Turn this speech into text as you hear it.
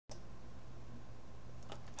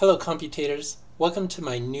Hello computators, welcome to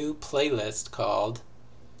my new playlist called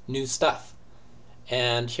New Stuff.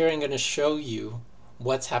 And here I'm going to show you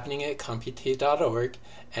what's happening at computate.org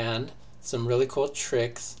and some really cool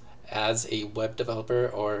tricks as a web developer,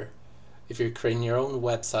 or if you're creating your own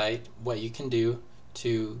website, what you can do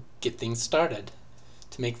to get things started,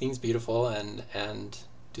 to make things beautiful and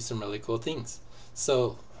do some really cool things.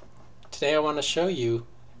 So today I want to show you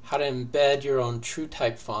how to embed your own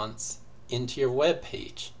TrueType fonts into your web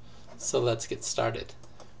page. So let's get started.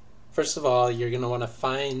 First of all, you're going to want to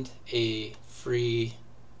find a free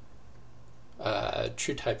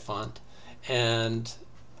TrueType font, and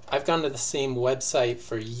I've gone to the same website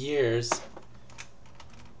for years.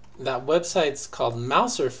 That website's called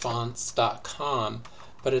mouserfonts.com,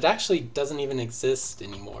 but it actually doesn't even exist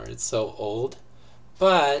anymore. It's so old.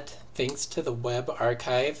 But thanks to the web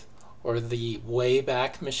archive, or the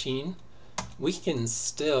Wayback Machine, we can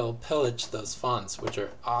still pillage those fonts, which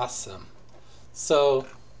are awesome. So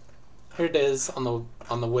here it is on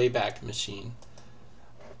the Wayback Machine.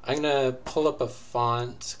 I'm gonna pull up a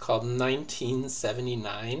font called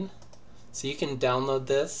 1979, so you can download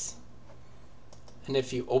this. And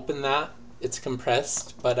if you open that, it's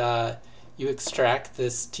compressed, but you extract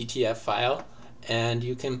this TTF file and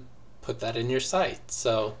you can put that in your site.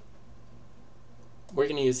 So we're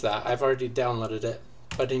gonna use that. I've already downloaded it,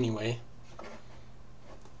 but anyway.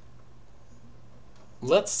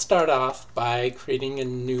 Let's start off by creating a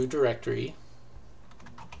new directory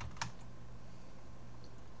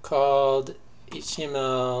called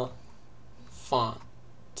HTML font.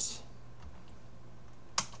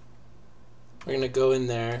 We're going to go in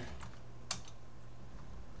there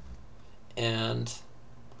and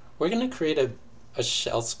we're going to create a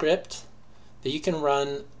shell script that you can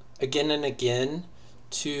run again and again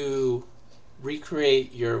to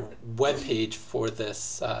recreate your web page for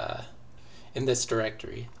this in this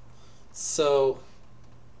directory. So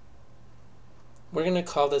we're going to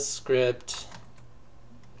call this script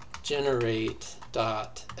generate.sh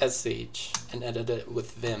and edit it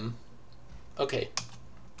with vim. Okay.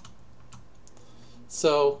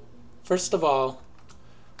 So first of all,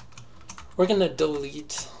 we're going to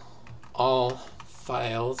delete all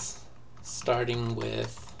files starting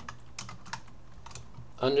with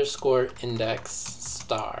 _index*.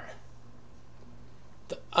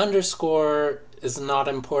 The underscore is not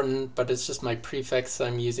important, but it's just my prefix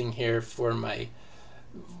I'm using here for my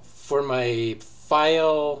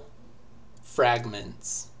file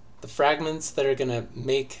fragments. The fragments that are going to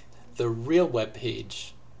make the real web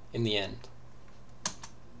page in the end.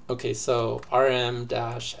 Okay, so rm-f_index*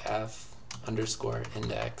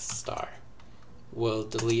 will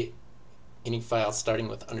delete any file starting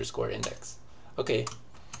with _index. Okay,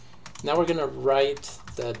 now we're going to write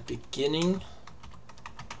the beginning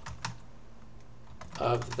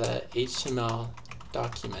of the HTML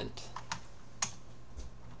document.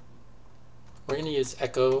 We're going to use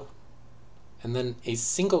echo and then a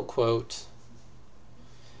single quote,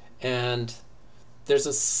 and there's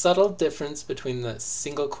a subtle difference between the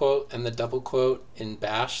single quote and the double quote in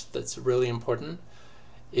Bash that's really important.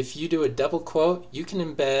 If you do a double quote, you can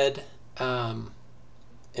embed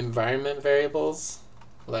environment variables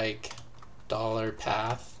like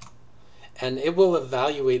 $path, and it will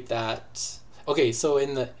evaluate that. Okay, so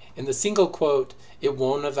in the single quote, it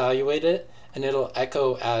won't evaluate it, and it'll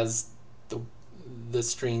echo as the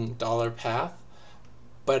string $path.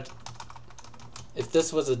 But if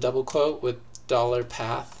this was a double quote with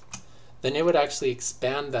 $path, then it would actually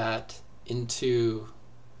expand that into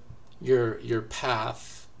your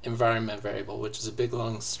path environment variable, which is a big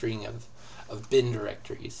long string of bin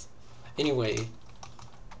directories. Anyway,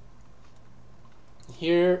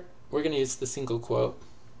 here we're going to use the single quote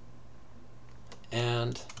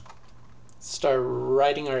and start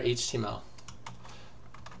writing our HTML.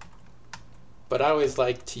 But I always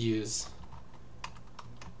like to use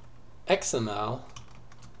XML,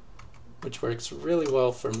 which works really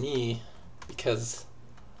well for me because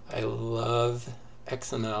I love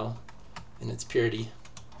XML in its purity.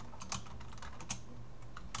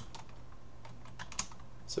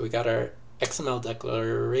 So we got our XML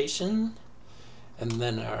declaration and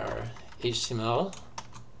then our HTML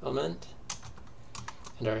element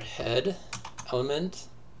and our head element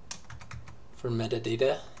for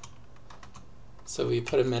metadata. So we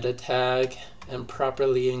put a meta tag and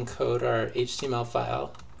properly encode our HTML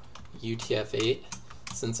file, UTF-8,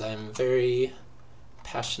 since I'm very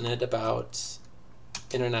passionate about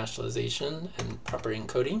internationalization and proper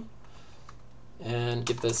encoding, and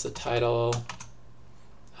give this a title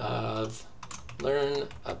of Learn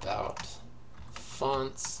About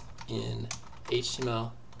Fonts in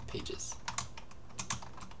HTML Pages.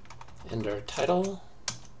 and our title,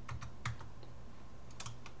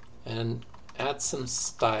 and add some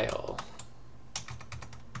style.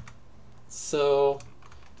 So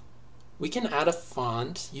we can add a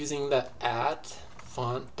font using the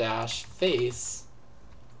 @font-face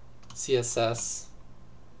CSS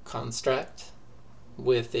construct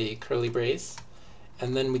with a curly brace,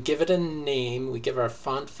 and then we give it a name. We give our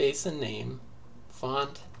font face a name,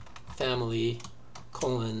 font family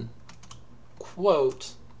quote.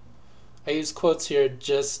 I use quotes here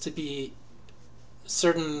just to be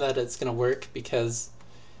certain that it's going to work, because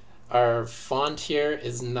our font here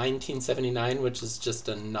is 1979, which is just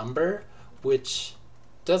a number, which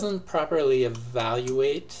doesn't properly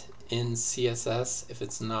evaluate in CSS if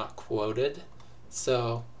it's not quoted.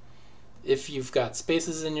 So if you've got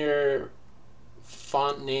spaces in your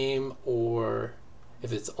font name, or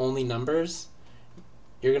if it's only numbers,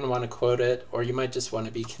 you're going to want to quote it, or you might just want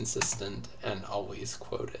to be consistent and always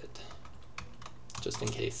quote it, just in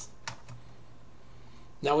case.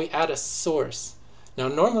 Now we add a source. Now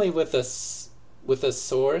normally with a source,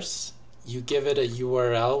 you give it a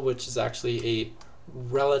URL, which is actually a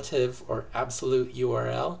relative or absolute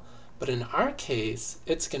URL, but in our case,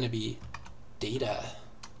 it's going to be data,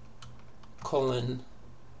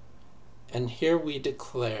 and here we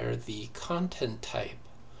declare the content type.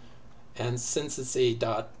 And since it's a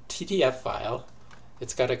 .ttf file,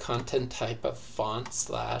 it's got a content type of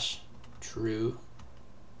font/true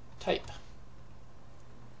type.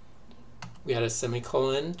 We add a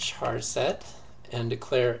semicolon, char set, and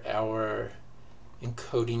declare our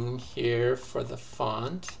encoding here for the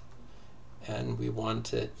font, and we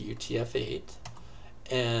want it UTF-8,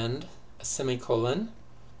 and a semicolon,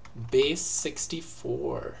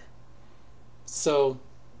 base64. So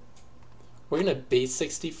we're going to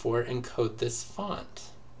base64 encode this font.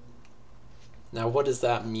 Now what does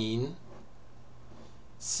that mean?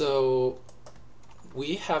 So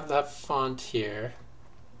we have that font here,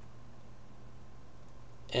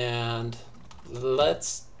 and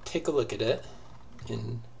let's take a look at it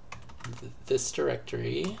in this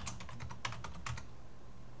directory.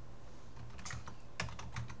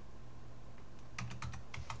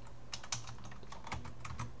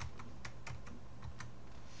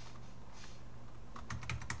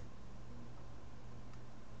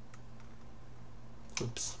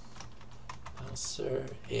 Oops. Browser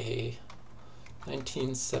a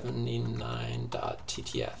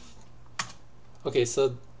 1979.ttf. Okay,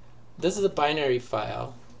 so this is a binary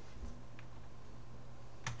file.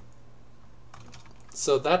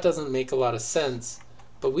 So that doesn't make a lot of sense,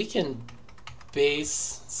 but we can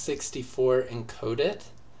base64 encode it,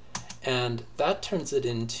 and that turns it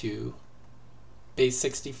into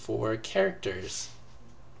base64 characters,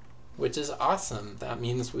 which is awesome. That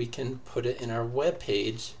means we can put it in our web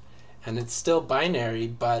page, and it's still binary,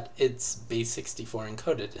 but it's base64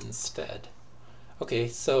 encoded instead. Okay,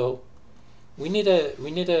 so we need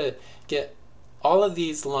to get all of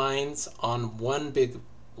these lines on one big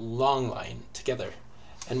long line together,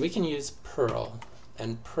 and we can use Perl,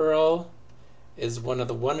 and Perl is one of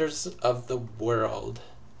the wonders of the world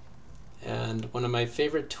and one of my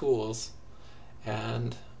favorite tools,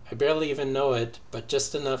 and I barely even know it, but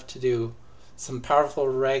just enough to do some powerful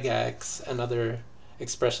regex and other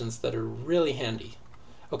expressions that are really handy.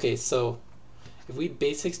 Okay, so if we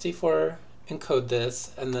base64 encode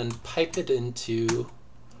this and then pipe it into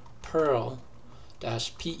Perl-PE,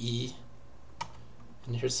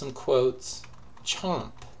 and here's some quotes,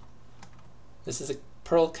 chomp. This is a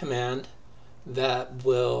Perl command that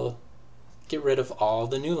will get rid of all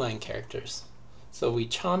the new line characters. So we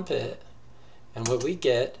chomp it, and what we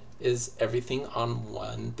get is everything on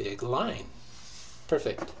one big line.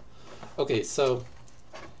 Perfect. Okay, so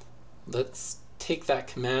let's take that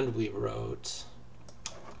command we wrote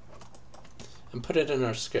and put it in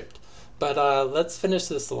our script. But let's finish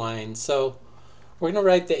this line. So we're going to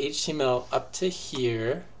write the HTML up to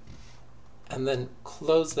here, and then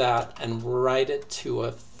close that and write it to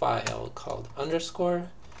a file called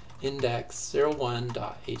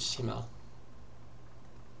 _index01.html.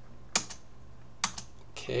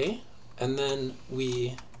 Okay, and then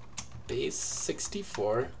we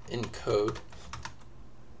base64 encode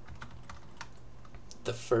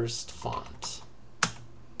the first font,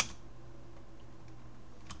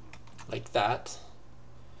 like that,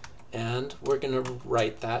 and we're going to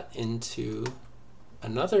write that into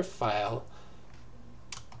another file,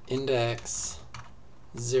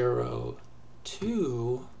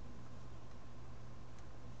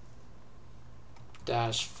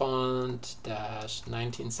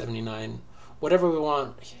 whatever we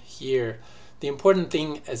want here. The important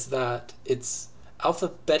thing is that it's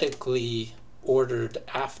alphabetically ordered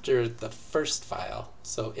after the first file.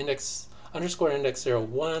 So index underscore index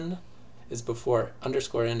 01 is before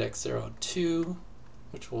underscore index 02,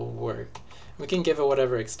 which will work. We can give it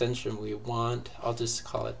whatever extension we want. I'll just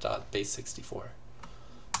call it .base64.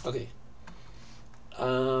 Okay.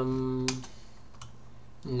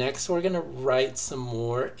 Next, we're going to write some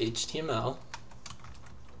more HTML.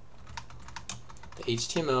 The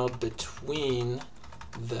HTML between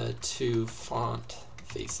the two font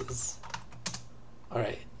faces.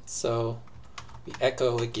 Alright, so we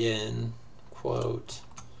echo again, quote.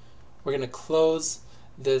 We're going to close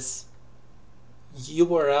this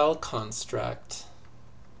URL construct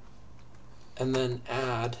and then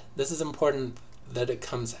add, this is important that it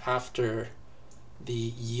comes after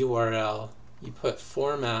the URL. You put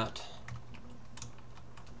format,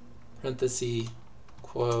 parenthesis,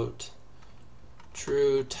 quote,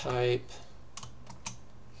 truetype,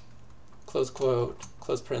 close quote,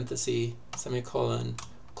 close parenthesis, semicolon,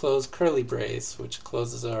 close curly brace, which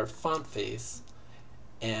closes our font face,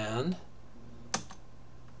 and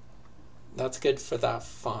that's good for that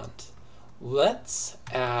font. Let's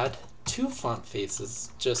add two font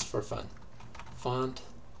faces just for fun. Font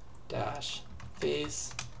dash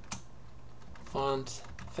face, font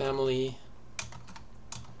family,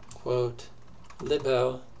 quote,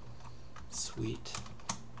 libel, sweet,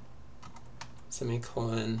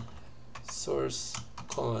 semicolon, source,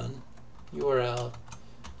 colon, URL,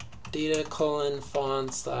 data, colon,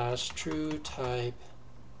 font slash true type,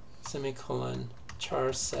 semicolon,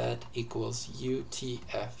 char set equals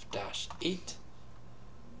UTF-8,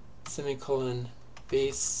 semicolon,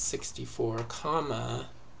 base64, comma,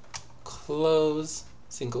 close,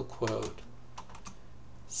 single quote,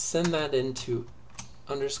 send that into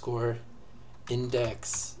underscore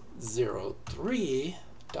index 03.html.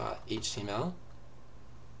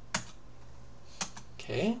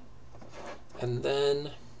 Okay, and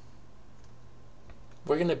then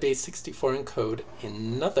we're going to base64 encode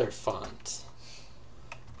another font.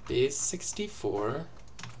 Base64,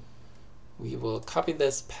 we will copy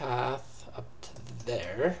this path up to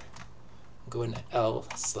there, go into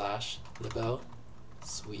l/libel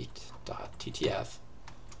suite.ttf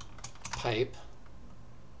pipe,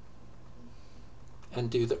 and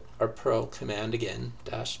do our Perl command again,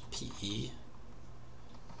 -pe,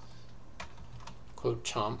 quote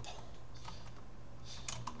chomp,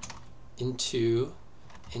 into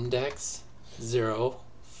index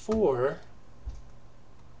 04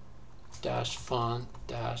 dash font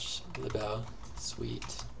dash libel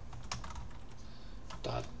suite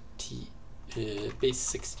dot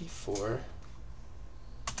base64.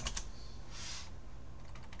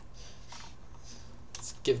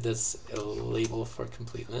 Let's give this a label for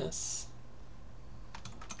completeness.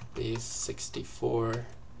 Base64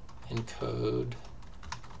 encode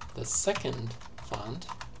the second font.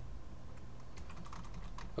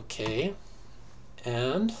 Okay,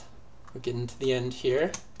 and we're getting to the end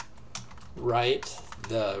here. Write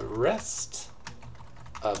the rest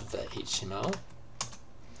of the HTML.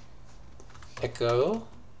 Echo,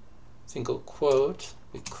 single quote,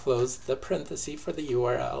 we close the parenthesis for the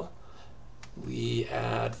URL. We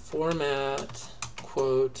add format,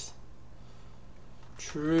 quote,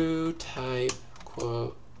 true type,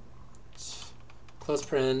 quote, close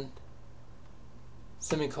paren,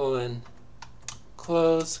 semicolon,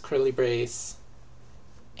 close curly brace,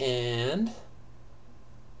 and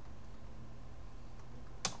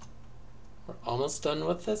we're almost done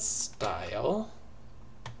with this style,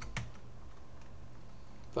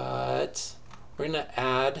 but we're going to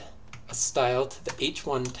add a style to the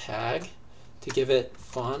h1 tag to give it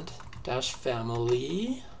font dash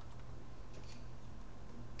family,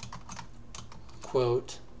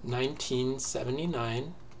 quote,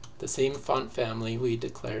 1979, the same font family we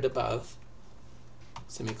declared above,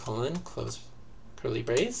 semicolon, close curly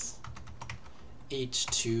brace.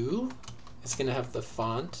 H2 is going to have the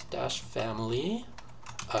font dash family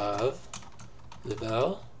of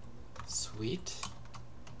libel suite,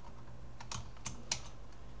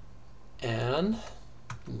 and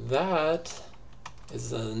that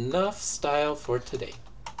is enough style for today.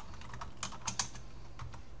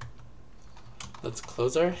 Let's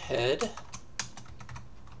close our head.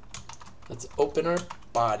 Let's open our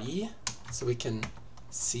body so we can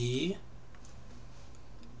see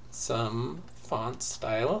some font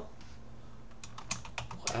style.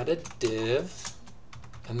 We'll add a div,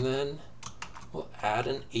 and then we'll add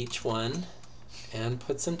an h1 and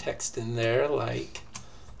put some text in there like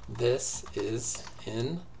this is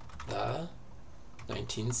in the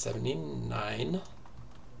 1979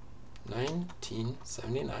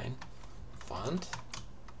 font.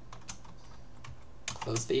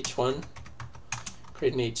 Close the h1,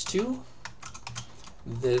 create an H2.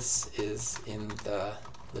 This is in the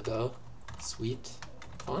Lego Suite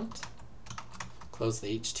font. Close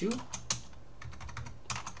the H2.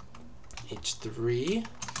 H3.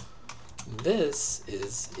 This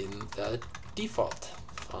is in the default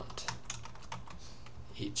font.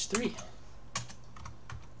 H3.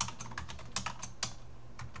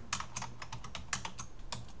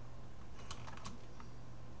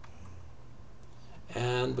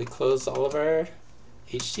 And we close all of our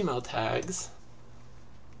HTML tags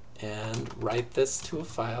and write this to a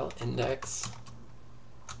file,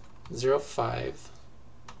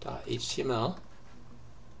 index05.html.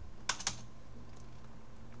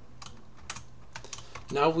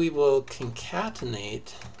 Now we will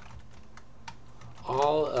concatenate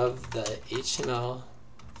all of the HTML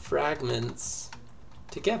fragments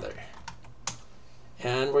together.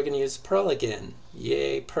 And we're going to use Perl again.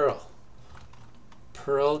 Yay, Perl.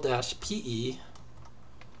 Perl-PE.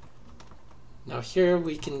 Now here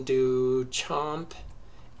we can do chomp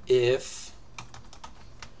if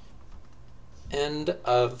end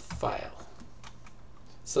of file.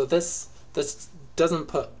 So this doesn't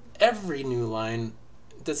put every new line.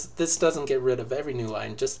 This doesn't get rid of every new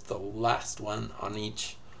line, just the last one on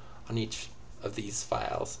each of these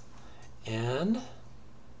files. And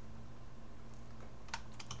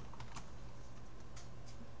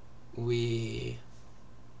we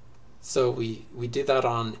do that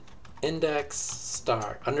on index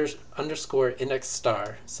star underscore index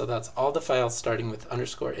star. So that's all the files starting with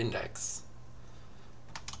underscore index.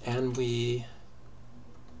 And we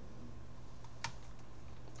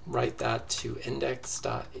write that to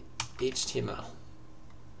index.html.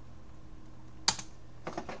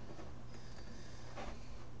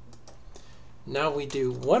 Now we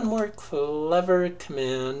do one more clever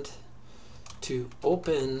command to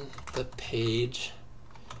open the page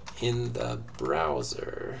in the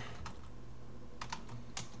browser.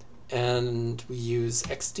 And we use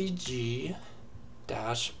xdg-open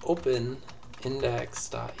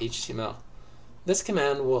index.html. This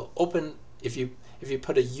command will open, if you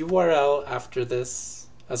put a URL after this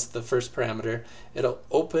as the first parameter, it'll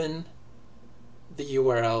open the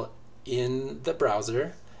URL in the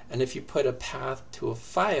browser. And if you put a path to a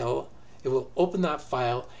file, it will open that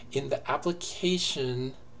file in the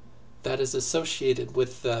application that is associated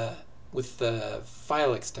with the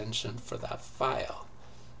file extension for that file.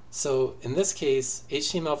 So in this case,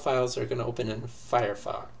 HTML files are going to open in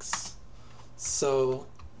Firefox. So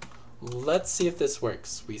let's see if this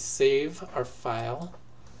works. We save our file,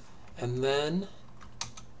 and then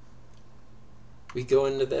we go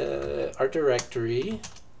into our directory,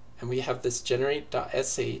 and we have this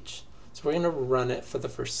generate.sh. So we're going to run it for the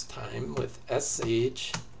first time with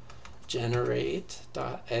sh generate.sh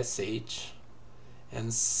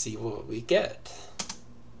and see what we get.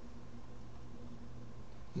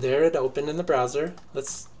 There it opened in the browser.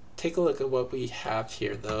 Let's take a look at what we have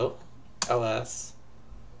here though. ls.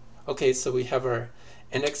 Okay, so we have our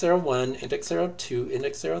index 01, index 02,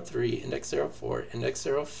 index 03, index 04, index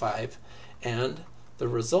 05, and the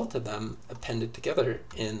result of them appended together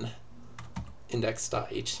in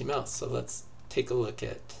index.html. So let's take a look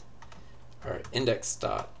at our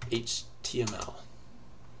index.html.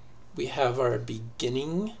 We have our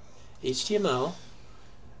beginning HTML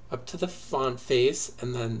up to the font face,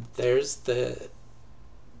 and then there's the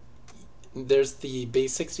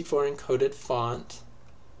base64 encoded font.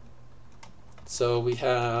 So we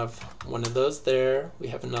have one of those there, we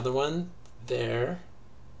have another one there,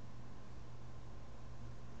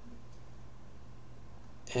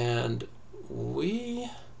 and we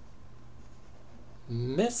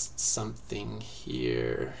missed something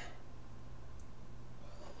here.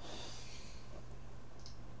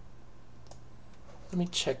 Let me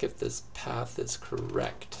check if this path is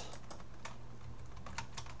correct.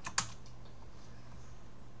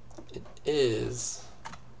 It is.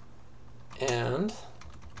 And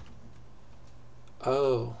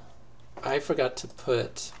oh, I forgot to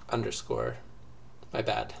put underscore. My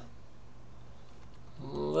bad.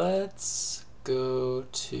 Let's go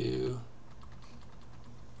to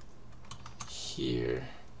here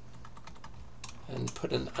and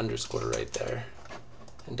put an underscore right there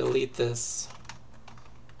and delete this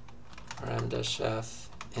rm-f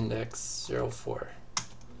index 04.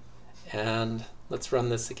 And let's run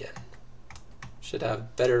this again. Should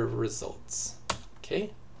have better results.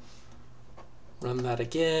 Okay, run that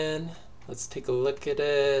again. Let's take a look at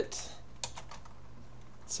it.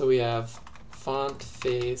 So we have font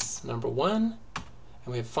face number 1 and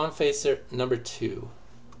we have font face number 2.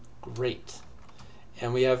 Great.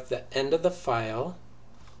 And we have the end of the file.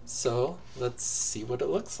 So let's see what it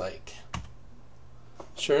looks like.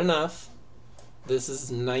 sure enough, this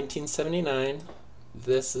is 1979,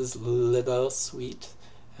 this is Libel Suite,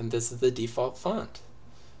 and this is the default font.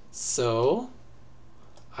 So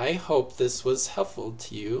I hope this was helpful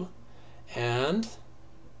to you, and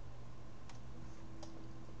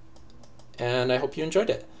I hope you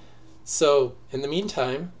enjoyed it. So in the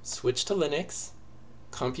meantime, switch to Linux,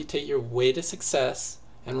 computate your way to success,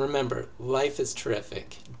 and remember, life is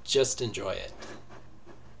terrific. Just enjoy it.